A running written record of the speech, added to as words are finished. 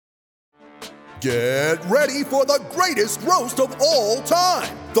Get ready for the greatest roast of all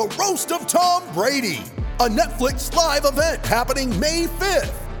time, the Roast of Tom Brady, a Netflix live event happening May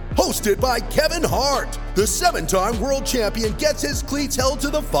 5th. Hosted by Kevin Hart, the 7-time world champion gets his cleats held to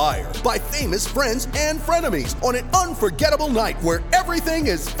the fire by famous friends and frenemies on an unforgettable night where everything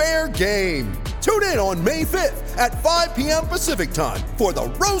is fair game. Tune in on May 5th at 5 p.m. Pacific time for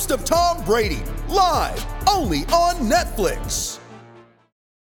the Roast of Tom Brady, live only on Netflix.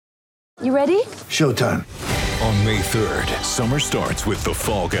 You ready? Showtime. On May 3rd, summer starts with The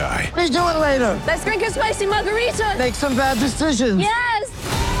Fall Guy. Let's do it later. Let's drink a spicy margarita. Make some bad decisions. Yes!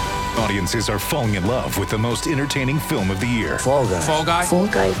 Audiences are falling in love with the most entertaining film of the year. Fall Guy. Fall Guy? Fall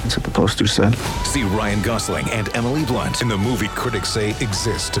Guy. That's what the poster said. See Ryan Gosling and Emily Blunt in the movie critics say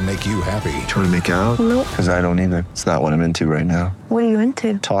exists to make you happy. Trying to make it out? Nope. Because I don't either. It's not what I'm into right now. What are you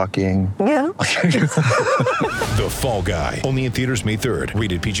into? Talking. Yeah. The Fall Guy. Only in theaters May 3rd.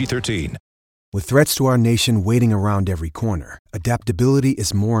 Rated PG-13. With threats to our nation waiting around every corner, adaptability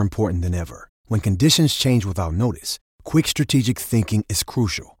is more important than ever. When conditions change without notice, quick strategic thinking is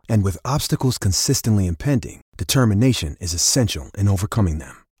crucial. And with obstacles consistently impending, determination is essential in overcoming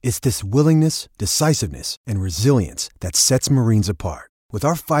them. It's this willingness, decisiveness, and resilience that sets Marines apart. With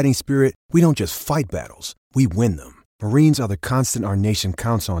our fighting spirit, we don't just fight battles, we win them. Marines are the constant our nation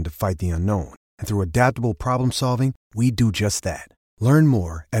counts on to fight the unknown. And through adaptable problem solving, we do just that. Learn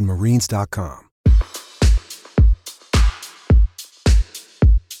more at marines.com.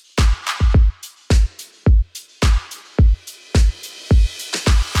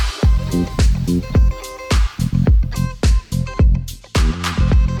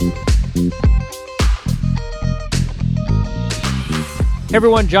 Hey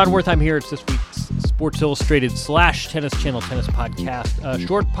everyone, John Wertheim here. It's this week's Sports Illustrated / Tennis Channel Tennis Podcast. A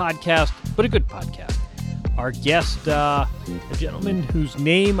short podcast, but a good podcast. Our guest, a gentleman whose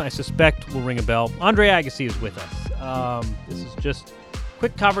name I suspect will ring a bell. Andre Agassi is with us. This is just a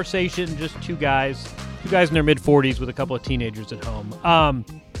quick conversation, just two guys in their mid-40s with a couple of teenagers at home.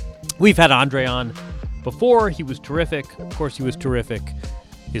 We've had Andre on before. He was terrific. Of course, he was terrific.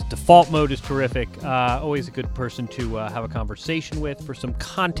 His default mode is terrific. Always a good person to have a conversation with. For some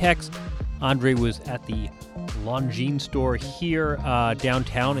context, Andre was at the Longines store here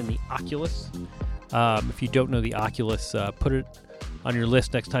downtown in the Oculus. If you don't know the Oculus, put it on your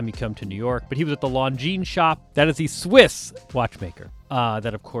list next time you come to New York. But he was at the Longines shop. That is the Swiss watchmaker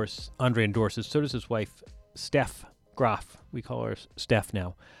that, of course, Andre endorses. So does his wife, Steph Graf. We call her Steph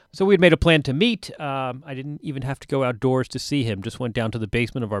now. So we had made a plan to meet. I didn't even have to go outdoors to see him. Just went down to the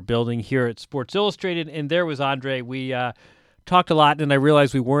basement of our building here at Sports Illustrated, and there was Andre. We talked a lot, and I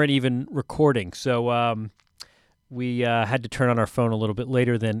realized we weren't even recording. So we had to turn on our phone a little bit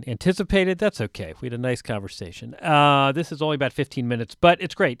later than anticipated. That's okay. We had a nice conversation. This is only about 15 minutes, but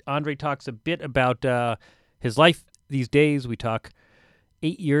it's great. Andre talks a bit about his life these days. We talk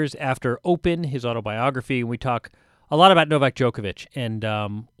 8 years after Open, his autobiography, and we talk a lot about Novak Djokovic and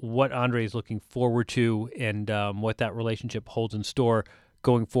what Andre is looking forward to and what that relationship holds in store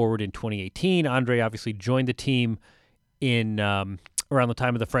going forward in 2018. Andre obviously joined the team in around the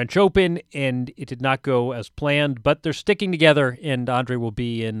time of the French Open, and it did not go as planned, but they're sticking together, and Andre will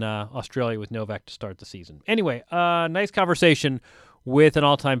be in Australia with Novak to start the season. Anyway, nice conversation with an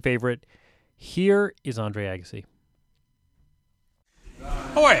all-time favorite. Here is Andre Agassi.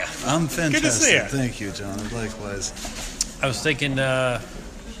 How are you? I'm fantastic. Good to see you. Thank you, John. Likewise. I was thinking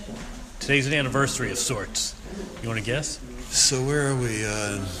today's an anniversary of sorts. You want to guess? So where are we?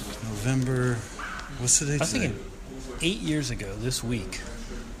 November. What's the date? I was thinking 8 years ago this week,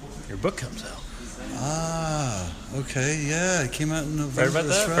 your book comes out. Ah, okay. Yeah, it came out in November. Right about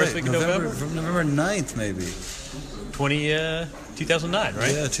That's that? right. First week of November? From November 9th, maybe. 2009,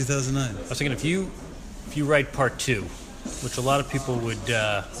 right? Yeah, 2009. I was thinking if you write part two, which a lot of people would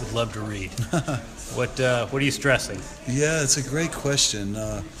love to read, what are you stressing? Yeah, it's a great question.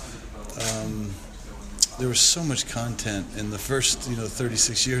 There was so much content in the first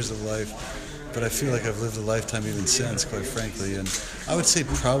 36 years of life, but I feel like I've lived a lifetime even since, quite frankly. And I would say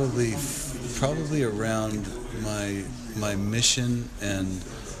probably around my mission and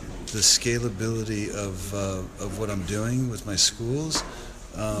the scalability of what I'm doing with my schools.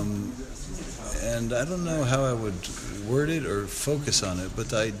 And I don't know how I would word it or focus on it, but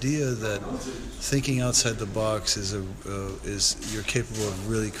the idea that thinking outside the box is you're capable of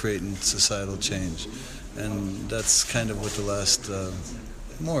really creating societal change, and that's kind of what the last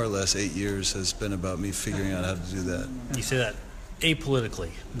more or less 8 years has been about, me figuring out how to do that. You say that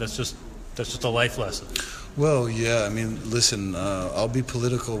apolitically. That's just a life lesson. Well, yeah. I mean, listen. I'll be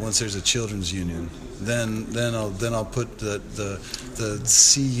political once there's a children's union. Then I'll put the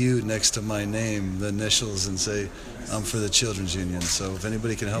CU next to my name, the initials, and say I'm for the children's union. So if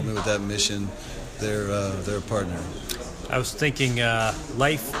anybody can help me with that mission, they're a partner. I was thinking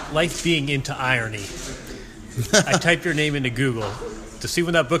life being into irony. I typed your name into Google to see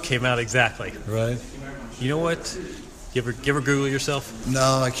when that book came out exactly. Right. You know what? You ever Google yourself?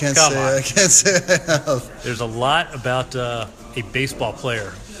 No, I can't Come say. on. I can't say I have. There's a lot about a baseball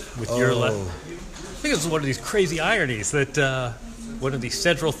player with your I think it's one of these crazy ironies that one of the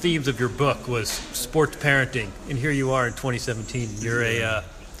central themes of your book was sports parenting, and here you are in 2017. You're a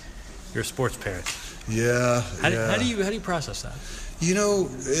sports parent. Yeah. How do you process that? You know,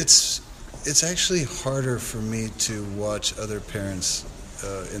 it's actually harder for me to watch other parents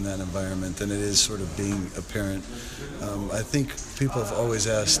in that environment than it is sort of being a parent. I think people have always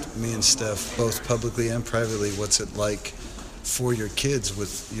asked me and Steph, both publicly and privately, what's it like for your kids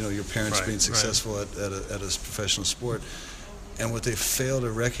with your parents being successful at a professional sport. And what they fail to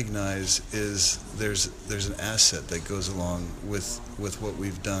recognize is there's an asset that goes along with what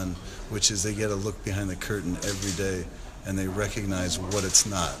we've done, which is they get a look behind the curtain every day and they recognize what it's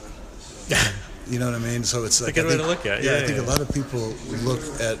not. You know what I mean? So it's like a good way to look at it. Yeah, I think a lot of people look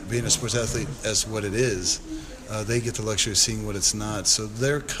at being a sports athlete as what it is. They get the luxury of seeing what it's not. So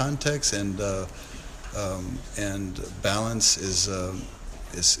their context and balance is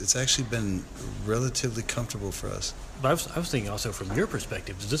it's actually been relatively comfortable for us. But I was thinking also from your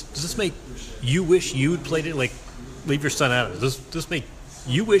perspective, does this make you wish you'd played it? Like, leave your son out of it. Does this make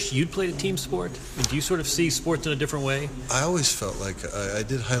you wish you'd played a team sport? And do you sort of see sports in a different way? I always felt like, I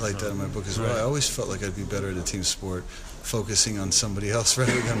did highlight that in my book as well, I always felt like I'd be better at a team sport focusing on somebody else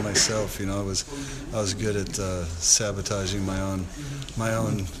rather than myself. I was good at sabotaging my own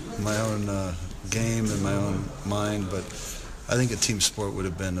game and my own mind, but I think a team sport would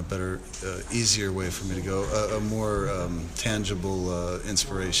have been a better, easier way for me to go, a more tangible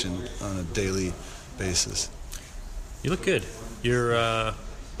inspiration on a daily basis. You look good. Your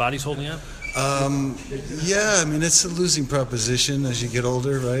body's holding up? Yeah, I mean, it's a losing proposition as you get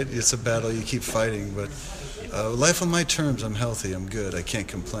older, right? It's a battle you keep fighting, but life on my terms, I'm healthy, I'm good, I can't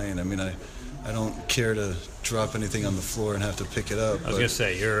complain. I mean, I don't care to drop anything on the floor and have to pick it up. I was going to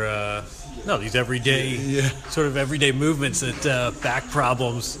say, you're, these everyday movements that back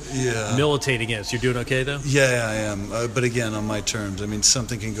problems militate against. You're doing okay, though? Yeah, I am. But again, on my terms. I mean,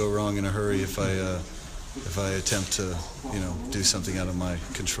 something can go wrong in a hurry if I attempt to, do something out of my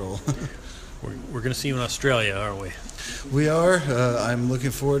control. We're going to see you in Australia, aren't we? We are. I'm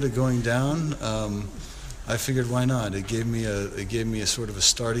looking forward to going down. I figured, why not? It gave me a sort of a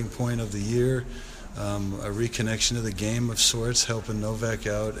starting point of the year, a reconnection to the game of sorts, helping Novak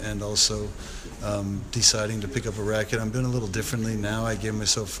out, and also deciding to pick up a racket. I'm doing a little differently now. I gave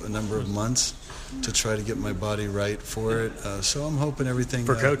myself a number of months to try to get my body right for it. So I'm hoping everything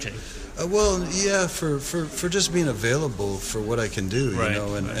for coaching. For just being available for what I can do,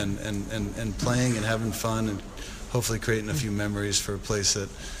 and playing and having fun and hopefully creating a few memories for a place that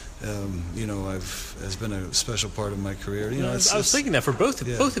has been a special part of my career. I was thinking that for both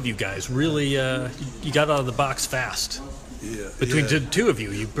of you guys, really, you got out of the box fast. Yeah, between the two of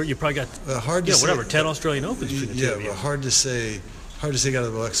you, you probably got 10 Australian Opens between the two of you. Yeah, hard to say got out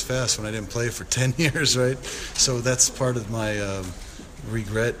of the box fast when I didn't play for 10 years, right? So that's part of my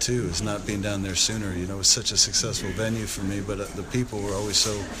regret too, is not being down there sooner. It was such a successful venue for me, but the people were always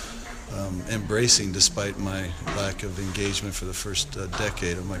so embracing despite my lack of engagement for the first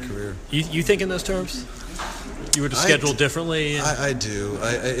decade of my career. You think in those terms? You would have scheduled differently? I do.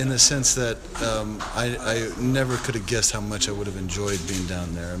 In the sense that I never could have guessed how much I would have enjoyed being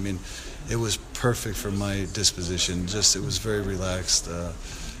down there. I mean, it was perfect for my disposition. It was very relaxed.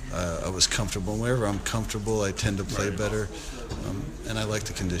 I was comfortable. Wherever I'm comfortable, I tend to play better, and I like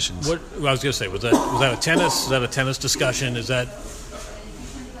the conditions. I was going to say, was that a tennis? Is that a tennis discussion? Is that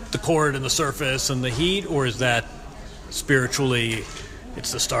the court and the surface and the heat, or is that spiritually?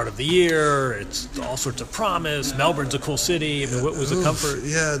 It's the start of the year. It's all sorts of promise. Melbourne's a cool city. I mean, what was the comfort?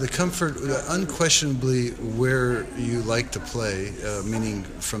 Yeah, the comfort, unquestionably, where you like to play, meaning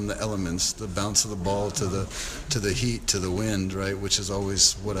from the elements, the bounce of the ball to the heat, to the wind, right? Which is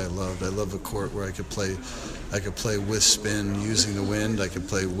always what I loved. I love a court where I could play with spin using the wind. I could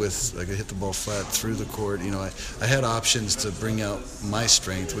hit the ball flat through the court. I had options to bring out my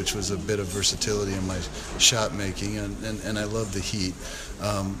strength, which was a bit of versatility in my shot making, and I love the heat.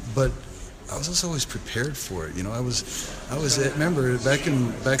 But I was also always prepared for it. I remember back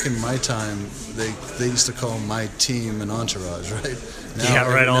in my time, they used to call my team an entourage, right?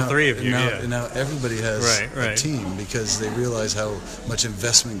 All three of you. Now everybody has a team because they realize how much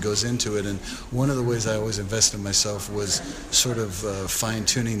investment goes into it. And one of the ways I always invested in myself was sort of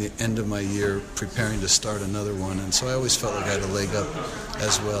fine-tuning the end of my year, preparing to start another one. And so I always felt like I had a leg up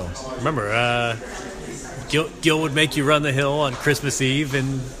as well. Remember, Gil would make you run the hill on Christmas Eve,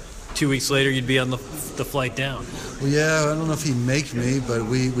 and 2 weeks later you'd be on the flight down. Well, yeah, I don't know if he'd make me, but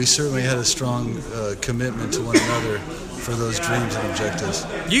we certainly had a strong commitment to one another for those dreams and objectives.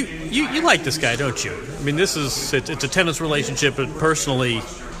 You like this guy, don't you? I mean, it's a tennis relationship, but personally,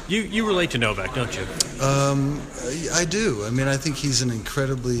 you relate to Novak, don't you? I do. I mean, I think he's an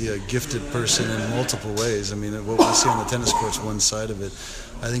incredibly gifted person in multiple ways. I mean, what we see on the tennis court's one side of it.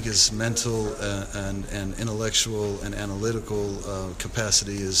 I think his mental and intellectual and analytical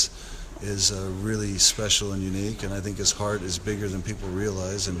capacity is really special and unique, and I think his heart is bigger than people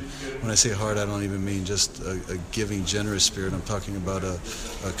realize. And when I say heart, I don't even mean just a giving, generous spirit. I'm talking about a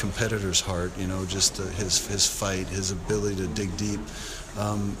competitor's heart, just his fight, his ability to dig deep.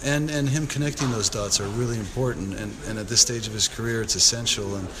 And him connecting those dots are really important, and at this stage of his career, it's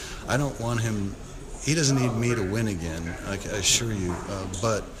essential. And I don't want him. He doesn't need me to win again, I assure you.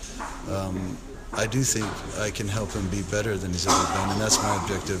 But I do think I can help him be better than he's ever been, and that's my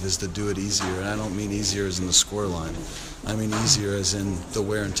objective, is to do it easier. And I don't mean easier as in the score line. I mean easier as in the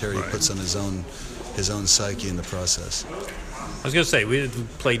wear and tear he puts on his own psyche in the process. I was going to say, we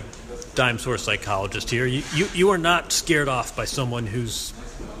played dime store psychologist here. You are not scared off by someone who's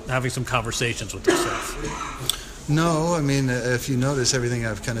having some conversations with himself. No, I mean, if you notice, everything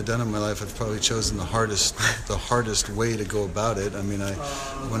I've kind of done in my life, I've probably chosen the hardest way to go about it. I mean,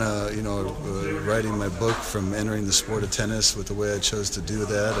 writing my book, from entering the sport of tennis with the way I chose to do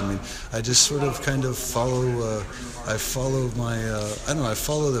that. I mean, I just sort of kind of follow. I follow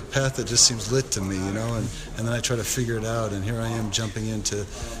the path that just seems lit to me, and then I try to figure it out. And here I am jumping into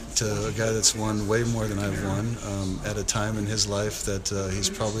a guy that's won way more than I've won at a time in his life that he's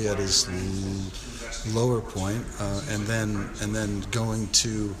probably at his lower point, and then going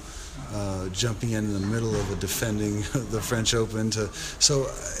to jumping in the middle of a defending the French Open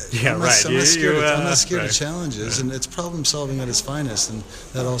I'm not scared of challenges, and it's problem solving at its finest, and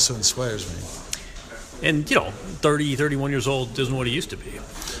that also inspires me. And 31 years old isn't what he used to be.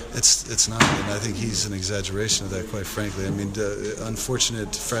 It's not, and I think he's an exaggeration of that, quite frankly. I mean,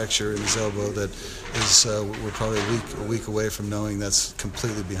 unfortunate fracture in his elbow that is, we're probably a week away from knowing that's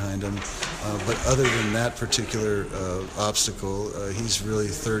completely behind him. But other than that particular obstacle, he's really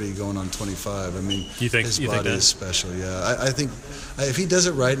 30 going on 25. I mean, his body is special, yeah. I think if he does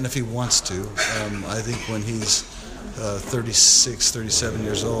it right and if he wants to, I think when he's 36, 37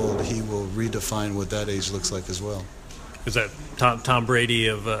 years old, he will redefine what that age looks like as well. Is that Tom Brady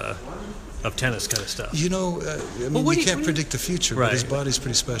of tennis kind of stuff? You can't predict the future, but his body's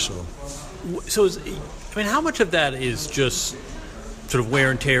pretty special. So, how much of that is just sort of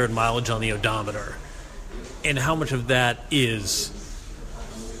wear and tear and mileage on the odometer, and how much of that is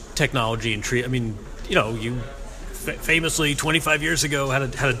technology and treat? I mean, you famously 25 years ago had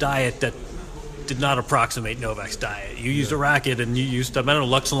a diet that did not approximate Novak's diet. You used a racket, and you used,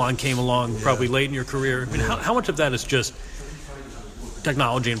 Luxilon came along probably late in your career. I mean, how much of that is just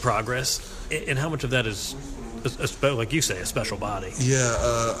technology and progress, and how much of that is, like you say, a special body?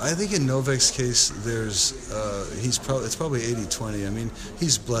 Yeah, I think in Novak's case, it's probably 80-20. I mean,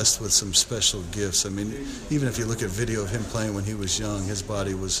 he's blessed with some special gifts. I mean, even if you look at video of him playing when he was young, his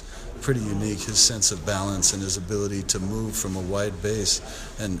body was pretty unique. His sense of balance and his ability to move from a wide base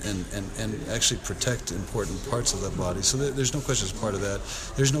and actually protect important parts of that body. So there's no question it's part of that.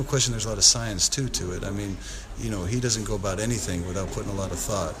 There's no question there's a lot of science to it. I mean, he doesn't go about anything without putting a lot of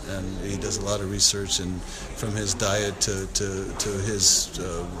thought, and he does a lot of research, and from his diet to his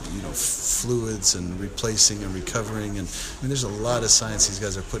fluids and replacing and recovering, and I mean, there's a lot of science these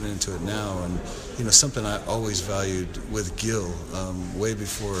guys are putting into it now, and something I always valued with Gil, way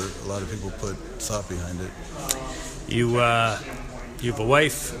before a lot of people put thought behind it. You have a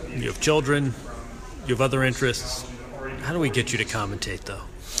wife, you have children, you have other interests. How do we get you to commentate, though?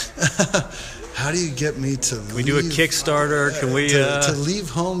 How do you get me to leave? Can we do a Kickstarter? Can we to leave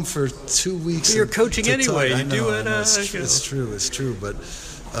home for 2 weeks? You're coaching anyway. Talk? You do it. It's true. But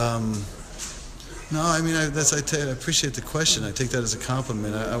no, I mean, I appreciate the question. I take that as a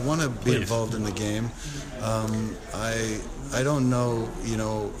compliment. I want to be involved in the game. I don't know.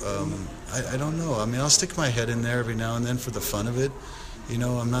 I don't know. I mean, I'll stick my head in there every now and then for the fun of it. You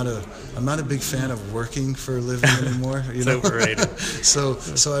know, I'm not a big fan of working for a living anymore. You know? Overrated. so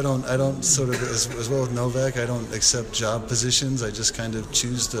I don't sort of as well with Novak. I don't accept job positions. I just kind of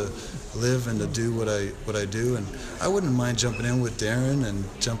choose to live and to do what I do. And I wouldn't mind jumping in with Darren and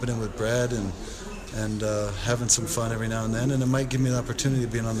jumping in with Brad and having some fun every now and then. And it might give me the opportunity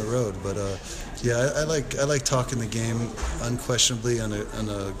of being on the road. But yeah, I like talking the game unquestionably on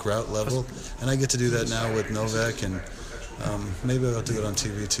a grout level, and I get to do that now with Novak and. Maybe I'll do it on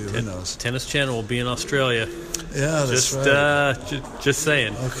TV too. Who knows? Tennis Channel will be in Australia. Yeah, that's right. Just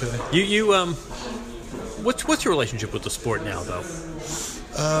saying. Okay. You what's your relationship with the sport now, though?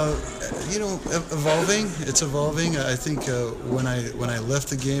 Evolving. It's evolving. I think when I left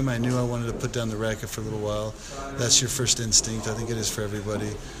the game, I knew I wanted to put down the racket for a little while. That's your first instinct. I think it is for everybody.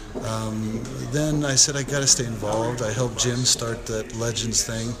 Then I said I got to stay involved. I helped Jim start that Legends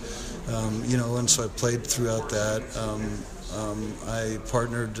thing. And so I played throughout that. I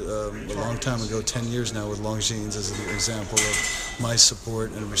partnered a long time ago, 10 years now, with Longines as an example of my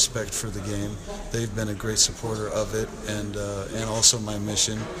support and respect for the game. They've been a great supporter of it and also my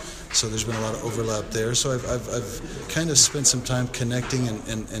mission. So there's been a lot of overlap there. So I've kind of spent some time connecting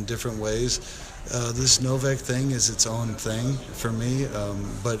in different ways. This Novak thing is its own thing for me,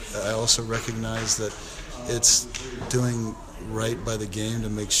 but I also recognize that it's doing right by the game to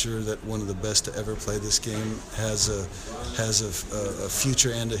make sure that one of the best to ever play this game has a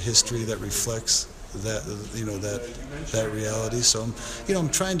future and a history that reflects that reality. So I'm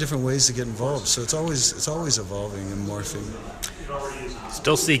trying different ways to get involved. So it's always evolving and morphing.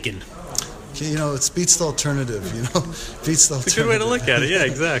 Still seeking. It beats the alternative. Beats the alternative. It's a good way to look at it. Yeah,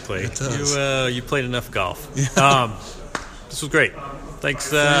 exactly. It does. You played enough golf. Yeah. This was great. Thanks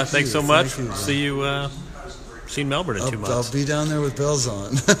Thanks so much. Thank you, See you. See you in Melbourne in 2 months. I'll be down there with bells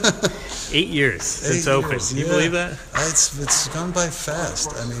on. 8 years since open. Can you believe that? It's gone by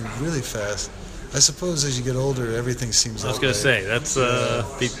fast. I mean, really fast. I suppose as you get older, everything seems. I was going to say that's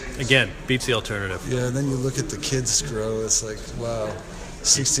beats the alternative. Yeah, and then you look at the kids grow. It's like, wow,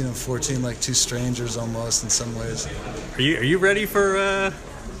 16 and 14, like two strangers almost in some ways. Are you ready for?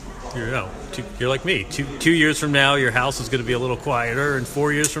 You're like me. 2 years from now, your house is going to be a little quieter, and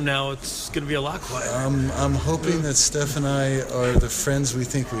 4 years from now, it's going to be a lot quieter. I'm hoping that Steph and I are the friends we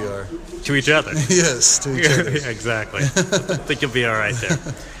think we are. To each other. Yes, to each other. Yeah, exactly. I think you'll be all right there.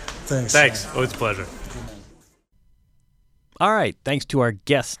 Thanks. Always a pleasure. All right. Thanks to our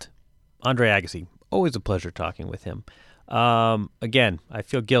guest, Andre Agassi. Always a pleasure talking with him. Again, I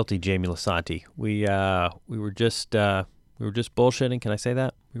feel guilty, Jamie Lisanti. We were just bullshitting. Can I say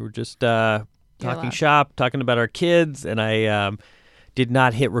that? We were just talking shop, talking about our kids, and I did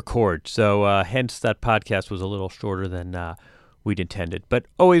not hit record. So hence that podcast was a little shorter than we'd intended. But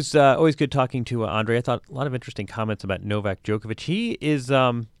always good talking to Andre. I thought a lot of interesting comments about Novak Djokovic. He is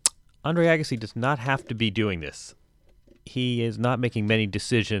Andre Agassi does not have to be doing this. He is not making many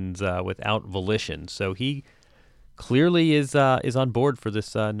decisions without volition. So he clearly is on board for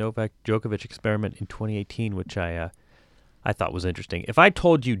this Novak Djokovic experiment in 2018, which I thought was interesting. If I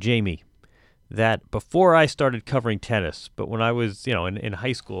told you, Jamie, that before I started covering tennis, but when I was, in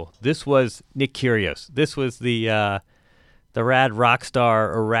high school, this was Nick Kyrgios. This was the rad rock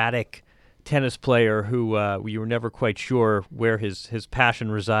star, erratic tennis player who you were never quite sure where his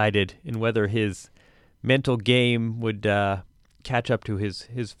passion resided and whether his mental game would catch up to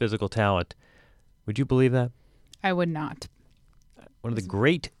his physical talent. Would you believe that? I would not. One of the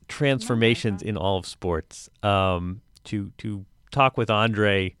great transformations in all of sports. To talk with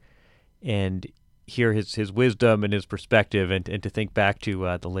Andre and hear his wisdom and his perspective and to think back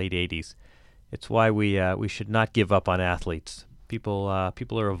to the late 80s. It's why we should not give up on athletes. People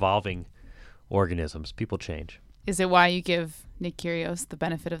are evolving organisms. People change. Is it why you give Nick Kyrgios the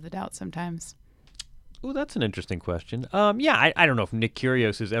benefit of the doubt sometimes? Oh, that's an interesting question. I don't know if Nick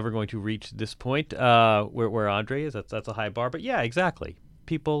Kyrgios is ever going to reach this point where Andre is. That's a high bar. But yeah, exactly.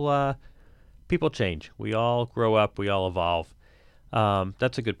 People change. We all grow up. We all evolve.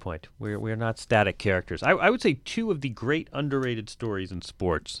 That's a good point. We're not static characters. I would say two of the great underrated stories in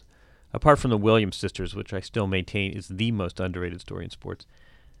sports, apart from the Williams sisters, which I still maintain is the most underrated story in sports.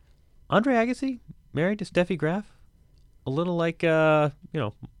 Andre Agassi married to Steffi Graf. A little like,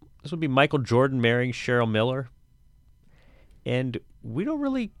 this would be Michael Jordan marrying Cheryl Miller. And we don't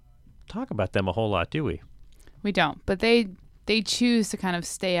really talk about them a whole lot, do we? We don't. But they choose to kind of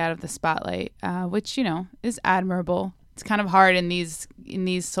stay out of the spotlight, which, is admirable. It's kind of hard in these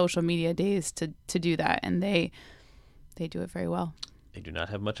social media days to do that, and they do it very well. They do not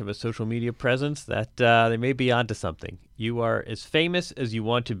have much of a social media presence. That they may be onto something. You are as famous as you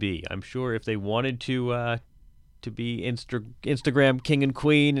want to be. I'm sure if they wanted to to be Instagram king and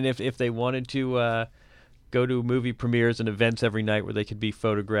queen, and if they wanted to go to movie premieres and events every night where they could be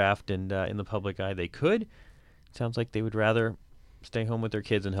photographed and in the public eye, they could. Sounds like they would rather stay home with their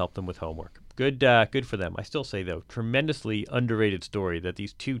kids and help them with homework. Good for them. I still say, though, tremendously underrated story that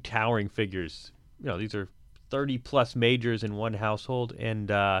these two towering figures, these are 30-plus majors in one household, and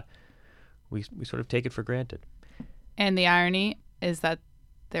we sort of take it for granted. And the irony is that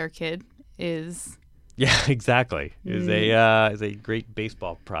their kid is... Yeah, exactly. Is a great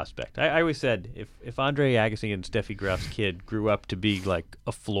baseball prospect. I always said if Andre Agassi and Steffi Graf's kid grew up to be like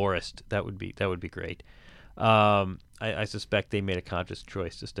a florist, that would be great. I suspect they made a conscious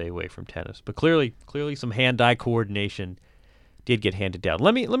choice to stay away from tennis, but clearly some hand-eye coordination did get handed down.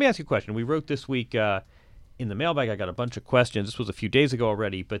 Let me ask you a question. We wrote this week in the mailbag. I got a bunch of questions. This was a few days ago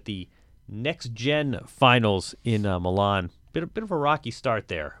already, but the Next Gen finals in Milan, bit of a rocky start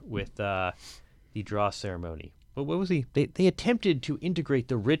there with the draw ceremony. But what was they attempted to integrate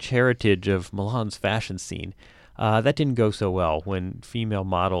the rich heritage of Milan's fashion scene. That didn't go so well when female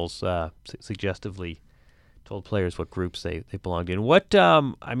models suggestively told players what groups they belonged in. What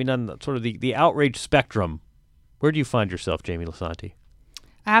on sort of the outrage spectrum, where do you find yourself, Jamie Lisanti?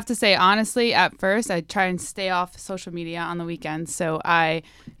 I have to say, honestly, at first, I try and stay off social media on the weekends. So I,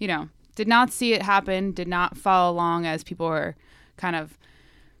 did not see it happen, did not follow along as people were kind of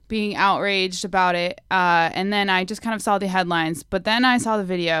being outraged about it. And then I just kind of saw the headlines. But then I saw the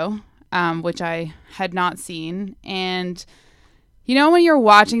video, which I had not seen. And, when you're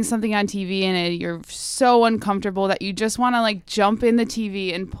watching something on TV and you're so uncomfortable that you just want to jump in the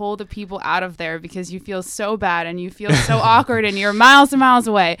TV and pull the people out of there because you feel so bad and you feel so awkward and you're miles and miles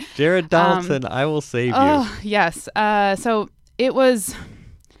away. Jared Donaldson, I will save you. Oh, yes. So it was,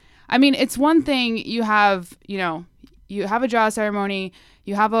 it's one thing you have a draw ceremony,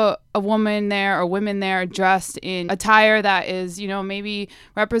 you have a woman there or women there dressed in attire that is, maybe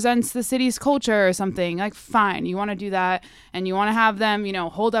represents the city's culture or something. Fine, you want to do that, and you want to have them,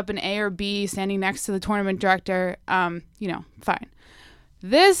 hold up an A or B standing next to the tournament director. Fine.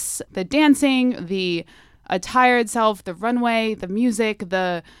 The dancing, the attire itself, the runway, the music,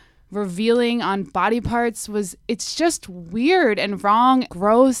 the revealing on body parts it's just weird and wrong,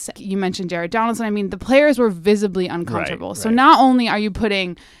 gross. You mentioned Jared Donaldson. The players were visibly uncomfortable. Right. So not only are you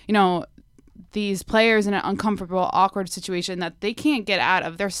putting, these players in an uncomfortable, awkward situation that they can't get out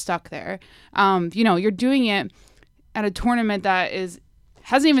of, they're stuck there. You're doing it at a tournament that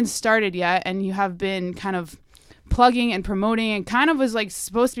hasn't even started yet, and you have been kind of plugging and promoting and kind of was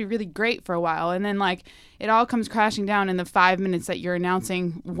supposed to be really great for a while, and then it all comes crashing down in the 5 minutes that you're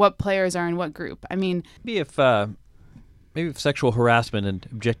announcing what players are in what group. Maybe if sexual harassment and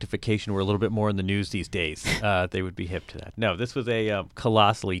objectification were a little bit more in the news these days, they would be hip to that. No, this was a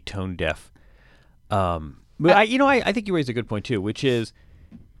colossally tone deaf. But I think you raised a good point too, which is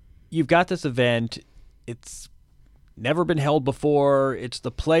you've got this event. It's never been held before. It's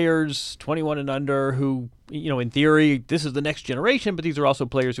the players 21 and under who, in theory, this is the next generation, but these are also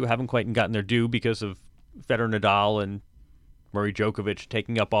players who haven't quite gotten their due because of Federer, Nadal, and Murray Djokovic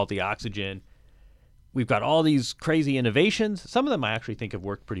taking up all the oxygen. We've got all these crazy innovations. Some of them I actually think have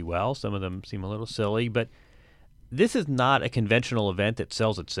worked pretty well. Some of them seem a little silly, but this is not a conventional event that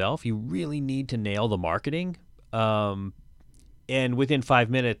sells itself. You really need to nail the marketing. And within 5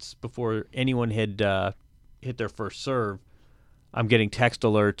 minutes before anyone had hit their first serve, I'm getting text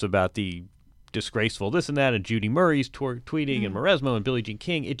alerts about the disgraceful this and that, and Judy Murray's tweeting, and Mauresmo and Billie Jean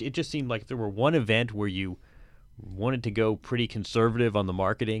King. It just seemed like if there were one event where you wanted to go pretty conservative on the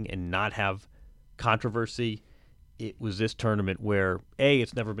marketing and not have controversy, it was this tournament where A,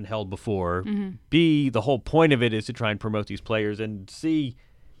 it's never been held before, B, the whole point of it is to try and promote these players, and C,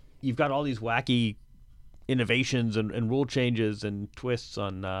 you've got all these wacky innovations and rule changes and twists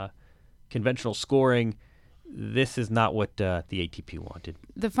on conventional scoring. This is not what the ATP wanted.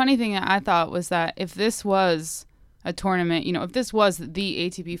 The funny thing I thought was that if this was a tournament, if this was the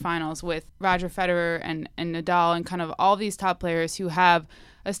ATP finals with Roger Federer and Nadal and kind of all these top players who have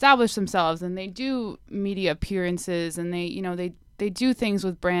established themselves and they do media appearances and they do things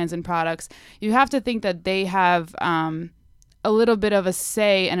with brands and products, you have to think that they have a little bit of a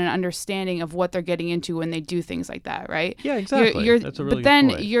say and an understanding of what they're getting into when they do things like that, right? Yeah, exactly. That's a really good point. But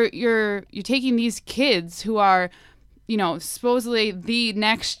then you're taking these kids who are, supposedly the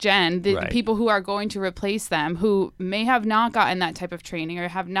next gen, the people who are going to replace them, who may have not gotten that type of training or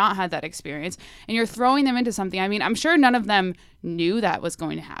have not had that experience, and you're throwing them into something. I'm sure none of them knew that was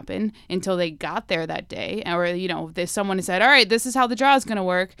going to happen until they got there that day, or someone said, all right, this is how the draw is going to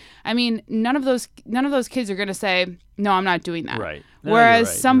work. None of those kids are going to say, no, I'm not doing that. Right.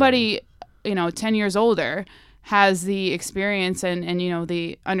 Whereas somebody 10 years older has the experience and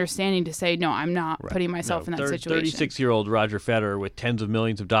the understanding to say, no, I'm not putting myself in that situation. 36-year-old Roger Federer with tens of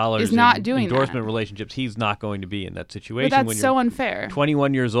millions of dollars is not in doing endorsement that. relationships, he's not going to be in that situation. But that's when so you're unfair.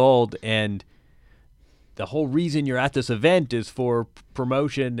 21 years old, and the whole reason you're at this event is for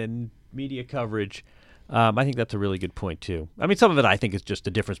promotion and media coverage. I think that's a really good point, too. I mean, some of it I think is just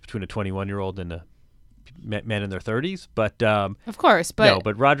the difference between a 21-year-old and a men in their 30s. But of course,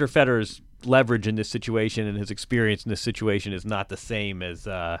 but Roger Federer's leverage in this situation and his experience in this situation is not the same as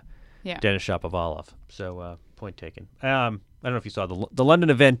Denis Shapovalov. So point taken. I don't know if you saw the London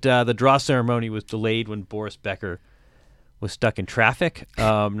event. The draw ceremony was delayed when Boris Becker was stuck in traffic.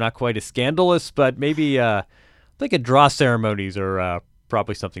 Not quite as scandalous, but maybe I think draw ceremonies are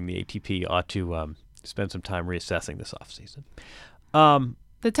probably something the ATP ought to spend some time reassessing this offseason.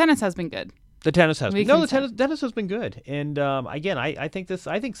 The tennis has been good. The tennis has been. No, tennis has been good, and again, I think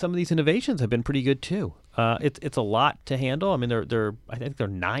some of these innovations have been pretty good too. It's a lot to handle. I mean, I think there are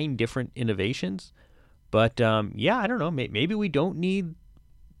 9 different innovations, but I don't know. Maybe we don't need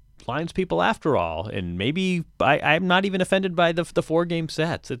lines people after all, and maybe I'm not even offended by the 4-game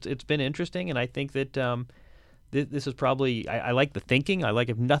sets. It's been interesting, and I think that this is probably I like the thinking. I like,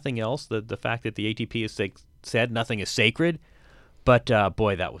 if nothing else, the fact that the ATP has said nothing is sacred. But,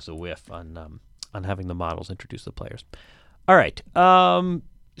 boy, that was a whiff on having the models introduce the players. All right.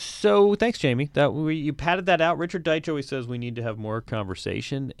 So thanks, Jamie. You patted that out. Richard Deitch always says we need to have more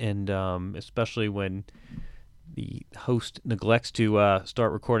conversation, and especially when the host neglects to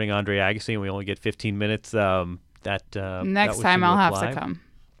start recording Andre Agassi and we only get 15 minutes. Next time I'll have to come.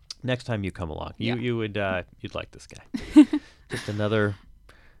 Next time you come along. Yeah. You'd like this guy. Just another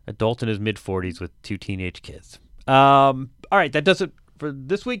adult in his mid-40s with 2 teenage kids. All right, that does it for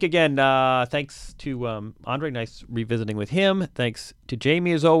this week. Again, thanks to Andre. Nice revisiting with him. Thanks to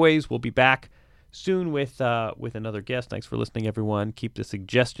Jamie, as always. We'll be back soon with another guest. Thanks for listening, everyone. Keep the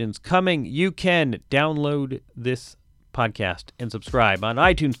suggestions coming. You can download this podcast and subscribe on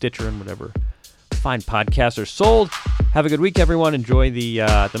iTunes, Stitcher, and whatever fine podcasts are sold. Have a good week, everyone. Enjoy the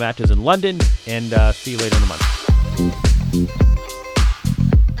matches in London, and see you later in the month.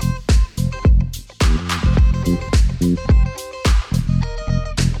 Thank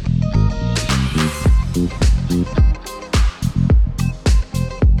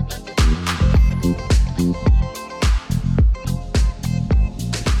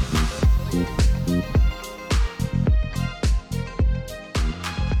you.